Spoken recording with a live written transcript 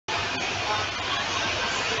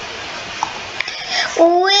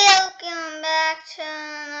Welcome back to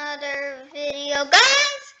another video,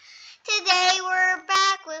 guys. Today we're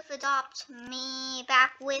back with Adopt Me,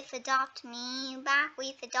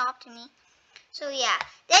 So yeah,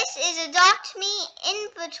 this is Adopt Me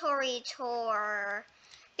inventory tour.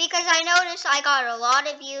 Because I noticed I got a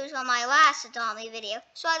lot of views on my last Adopt Me video,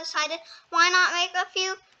 so I decided why not make a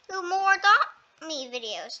few more Adopt Me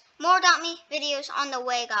videos. More Adopt Me videos on the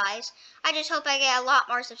way, guys. I just hope I get a lot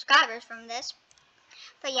more subscribers from this.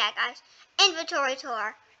 But yeah, guys, inventory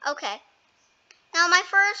tour. Okay. Now my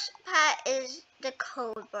first pet is the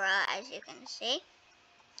cobra, as you can see.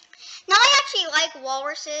 Now I actually like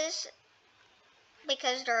walruses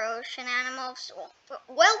because they're ocean animals.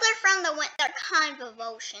 Well, they're from the winter, they're kind of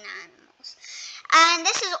ocean animals. And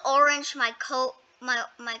this is Orange, my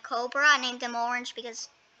cobra. I named him Orange because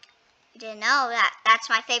you didn't know that's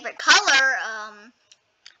my favorite color.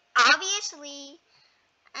 Obviously.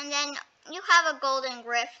 And then you have a golden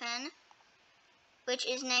griffin, which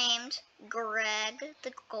is named Greg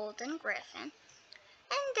the Golden Griffin.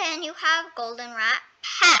 And then you have Golden Rat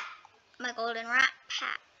Pat, my Golden Rat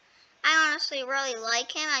Pat. I honestly really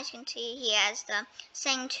like him. As you can see, he has the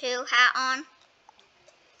Sing 2 hat on.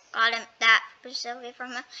 Got him that specifically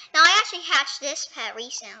from him. Now, I actually hatched this pet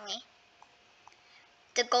recently.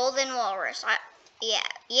 The Golden Walrus.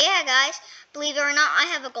 Yeah, guys. Believe it or not, I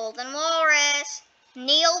have a Golden Walrus.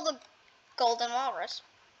 Neil the Golden Walrus.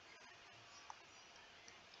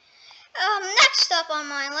 Next up on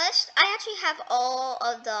my list, I actually have all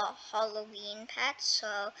of the Halloween pets,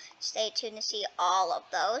 so stay tuned to see all of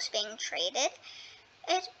those being traded.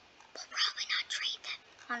 It will probably not trade them,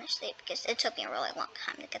 honestly, because it took me a really long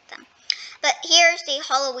time to get them. But here's the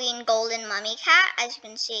Halloween Golden Mummy Cat, as you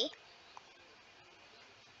can see.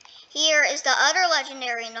 Here is the other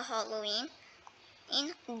legendary in the Halloween,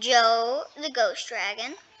 Joe the Ghost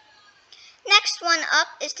Dragon. Next one up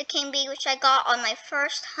is the King Bee, which I got on my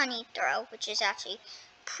first honey throw, which is actually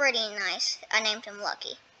pretty nice. I named him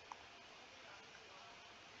Lucky.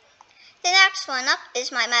 The next one up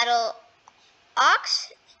is my metal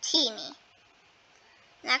ox, Teeny.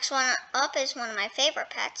 Next one up is one of my favorite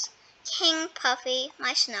pets, King Puffy,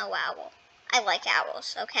 my snow owl. I like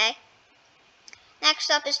owls, okay? Next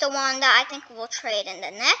up is the one that I think we'll trade in the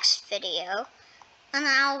next video, an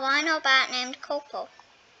albino bat named Copo.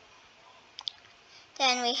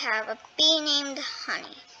 Then we have a bee named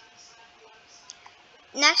Honey.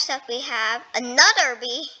 Next up we have another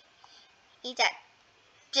bee. He's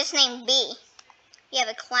just named Bee. We have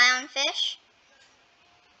a clownfish.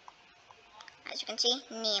 As you can see,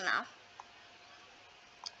 Nemo.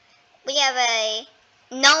 We have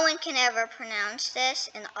no one can ever pronounce this,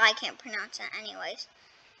 and I can't pronounce it anyways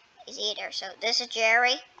either. So this is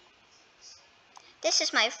Jerry. This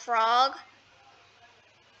is my frog,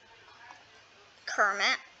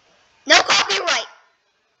 Kermit. No copyright!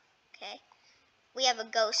 Okay. We have a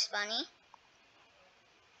ghost bunny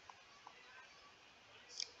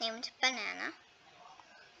named Banana.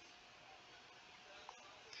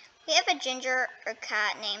 We have a ginger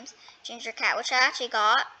cat named Ginger Cat, which I actually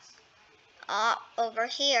got over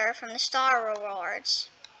here from the Star Rewards.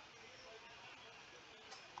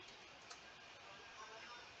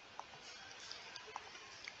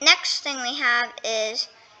 Next thing we have is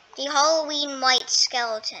the Halloween White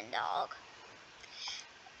Skeleton Dog.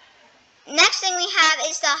 Next thing we have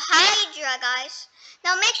is the Hydra, guys.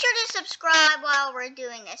 Now make sure to subscribe while we're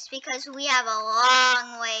doing this because we have a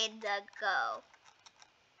long way to go.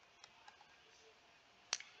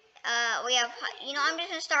 I'm just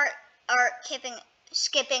gonna start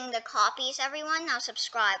skipping the copies, everyone. Now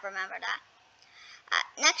subscribe, remember that.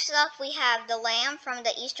 Next up, we have the lamb from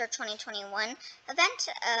the Easter 2021 event,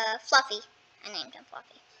 Fluffy. I named him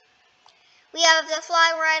Fluffy. We have the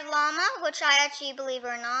fly ride llama, which I actually, believe it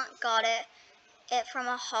or not, got it from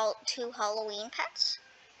two Halloween pets.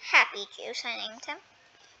 Happy Juice, I named him.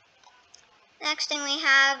 Next thing we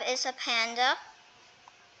have is a panda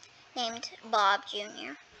named Bob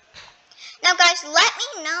Jr. Now, guys, let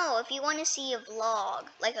me know if you want to see a vlog,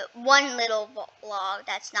 like one little vlog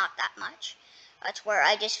that's not that much. That's where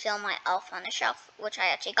I just film my Elf on the Shelf, which I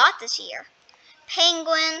actually got this year.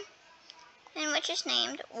 Penguin, and which is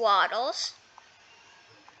named Waddles.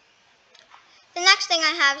 The next thing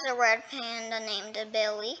I have is a red panda named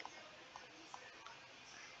Billy.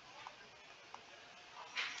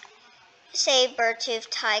 Saber-toothed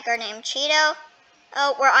tiger named Cheeto.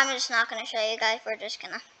 Oh, I'm just not going to show you guys. We're just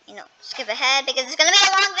going to, skip ahead because it's going to be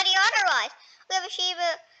a long video otherwise. We have a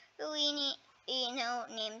Shiba Inu,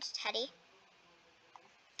 named Teddy.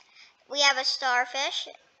 We have a starfish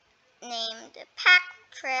named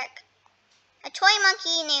Patrick. A toy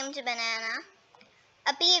monkey named Banana.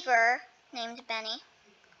 a beaver named Benny,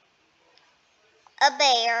 a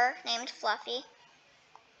bear named Fluffy,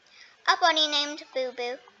 a bunny named Boo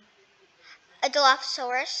Boo, a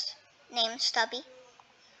Dilophosaurus named Stubby.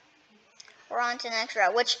 We're on to the next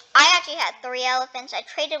row, which I actually had 3 elephants. I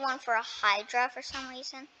traded one for a Hydra for some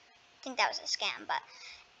reason. I think that was a scam, but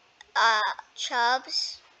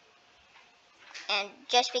Chubs, and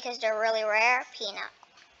just because they're really rare, Peanut.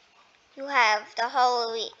 You have the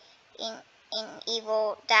Halloween in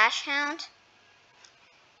Evil Dash Hound,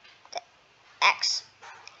 the X.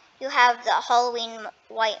 You have the Halloween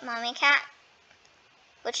White Mummy Cat,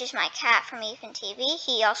 which is my cat from Ethan TV.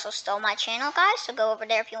 He also stole my channel, guys, so go over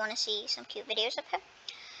there if you want to see some cute videos of him.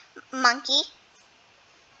 Monkey.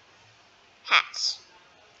 Hats.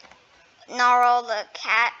 Gnarl the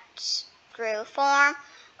cat's grew form.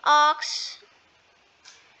 Ox.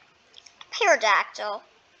 Pterodactyl.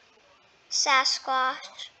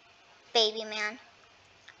 Sasquatch. Baby man.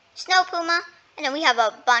 Snow puma. And then we have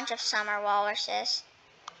a bunch of summer walruses.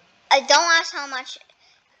 Don't ask how much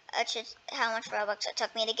Robux it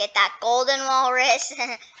took me to get that golden walrus.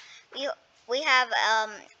 we have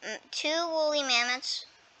 2 woolly mammoths,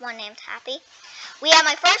 one named Happy. We have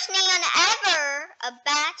my first neon ever, a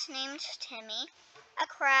bat named Timmy, a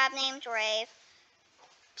crab named Rave,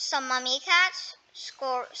 some mummy cats,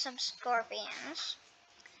 some scorpions,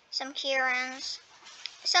 some Kirans,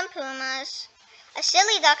 some pumas, a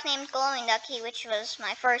silly duck named Glowing Ducky, which was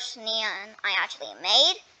my first neon I actually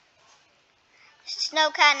made, snow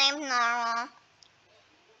cat named Narwhal,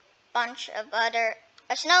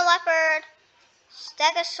 a snow leopard,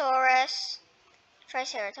 Stegosaurus,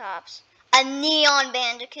 Triceratops, a neon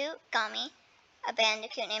bandicoot, Gummy, a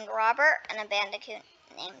bandicoot named Robert, and a bandicoot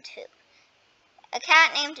named Hoop. A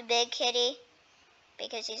cat named Big Kitty,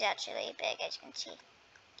 because he's actually big, as you can see.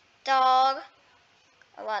 Dog,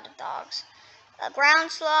 a lot of dogs. A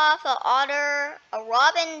ground sloth, a otter, a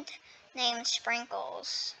robin named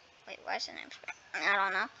Sprinkles. Wait, why is the name Sprinkles? I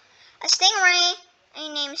don't know. A stingray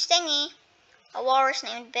named Stingy, a walrus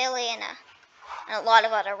named Billy, and a lot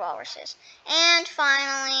of other walruses. And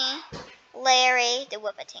finally, Larry the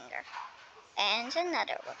Whippetinger. And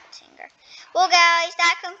another Whippetinger. Well, guys,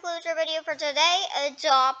 that concludes our video for today.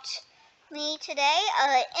 Adopt me today.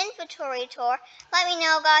 Inventory tour. Let me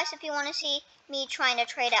know, guys, if you want to see me trying to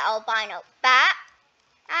trade an albino bat.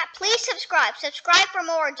 Please subscribe. Subscribe for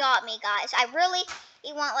more Adopt Me, guys. I really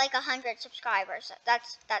want like 100 subscribers.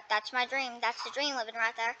 That's my dream. That's the dream living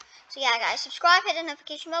right there. So yeah, guys, subscribe, hit the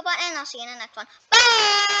notification bell button, and I'll see you in the next one.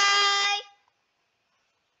 Bye!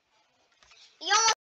 You almost